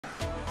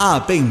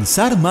A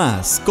pensar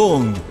más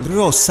con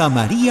Rosa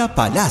María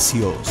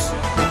Palacios.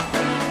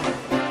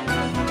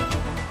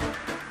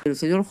 El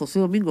señor José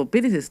Domingo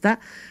Pérez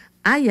está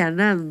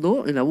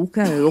allanando en la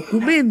búsqueda de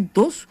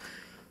documentos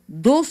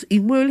 2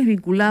 inmuebles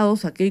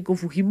vinculados a Keiko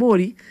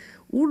Fujimori.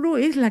 Uno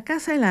es la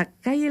casa de la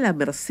calle La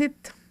Merced,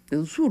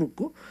 en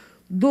Surco,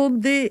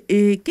 donde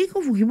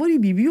Keiko Fujimori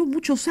vivió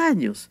muchos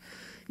años.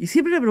 Y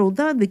siempre le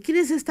preguntaban de quién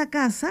es esta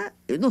casa.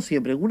 No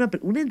siempre, en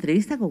una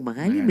entrevista con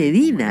Magali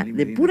Medina,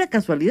 de pura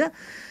casualidad.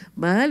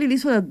 Magali le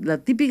hizo la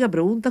típica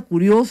pregunta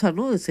curiosa,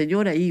 ¿no? De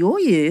señora ahí,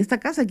 oye,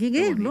 ¿esta casa quién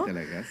es, no?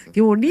 Qué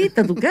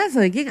bonita tu casa,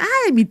 ¿de quién?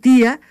 Ah, de mi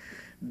tía.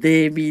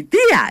 De mi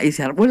tía. Y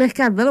se armó el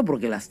escándalo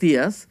porque las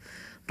tías,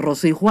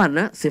 Rosa y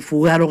Juana, se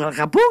fugaron al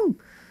Japón.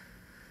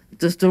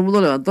 Entonces todo el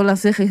mundo levantó la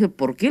ceja y dice,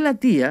 ¿por qué la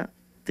tía,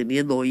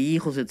 teniendo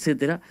hijos,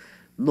 etcétera,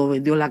 no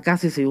vendió la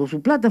casa y se llevó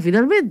su plata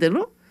finalmente,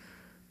 ¿no?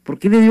 ¿Por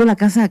qué le dio la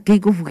casa a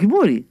Keiko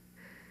Fujimori?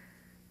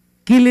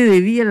 ¿Qué le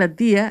debía la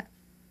tía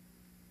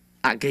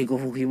a Keiko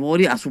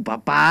Fujimori, a su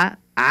papá,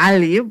 a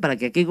alguien, para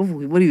que Keiko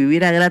Fujimori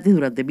viviera gratis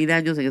durante 1000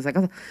 años en esa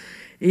casa?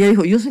 Ella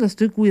dijo, yo se la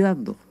estoy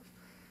cuidando.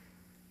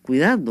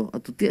 Cuidando a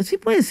tu tía. Sí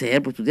puede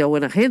ser, pues tu tía es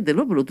buena gente,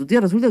 ¿no? Pero tu tía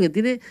resulta que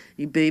tiene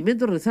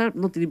impedimento de regresar,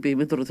 no tiene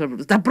impedimento de regresar,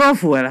 pero está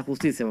prófuga de la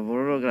justicia,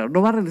 claro,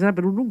 no va a regresar a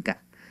Perú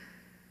nunca.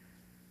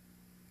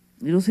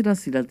 Y no sé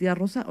si la tía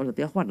Rosa o la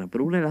tía Juana,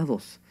 pero una de las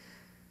dos.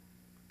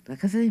 La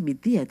casa de mi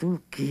tía.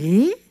 Entonces,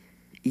 ¿qué?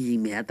 Y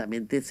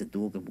inmediatamente se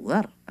tuvo que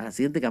mudar. A la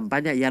siguiente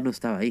campaña ya no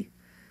estaba ahí.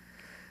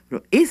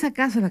 Pero esa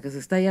casa es la que se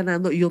está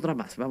allanando y otra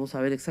más. Vamos a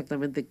ver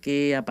exactamente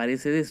qué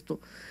aparece de esto.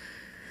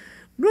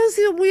 No han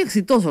sido muy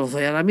exitosos los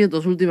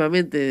allanamientos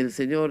últimamente del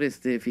señor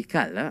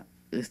fiscal, ¿ah?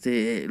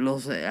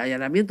 Los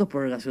allanamientos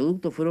por el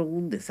gasoducto fueron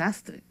un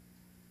desastre.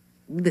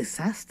 Un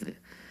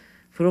desastre.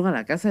 Fueron a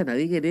la casa de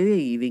Nadine Heredia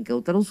y le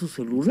incautaron su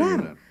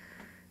celular.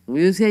 Como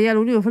yo decía, ya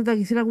lo único que falta es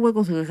que hicieran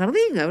huecos en el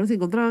jardín, a ver si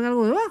encontraban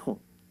algo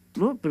debajo,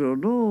 ¿no? Pero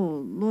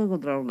no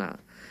encontraron nada.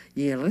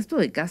 Y en el resto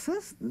de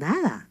casas,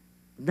 nada.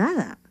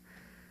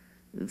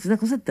 Es una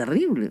cosa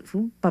terrible,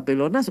 fue un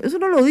papelonazo. Eso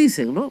no lo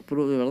dicen, ¿no?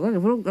 Pero de verdad que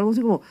fueron algo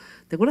así como,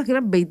 ¿te acuerdas que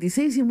eran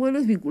 26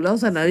 inmuebles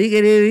vinculados a Nadine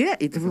Heredia?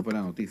 Y esa fue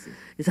la noticia.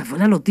 Esa fue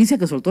la noticia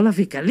que soltó la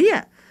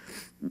Fiscalía.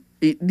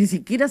 Y ni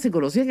siquiera se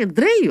conocían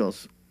entre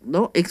ellos,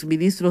 ¿no?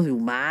 Exministros de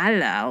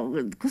Humala,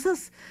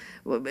 cosas,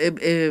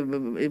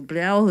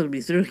 empleados del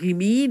Ministerio de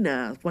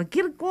Jiminas,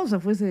 cualquier cosa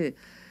fuese,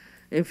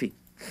 en fin.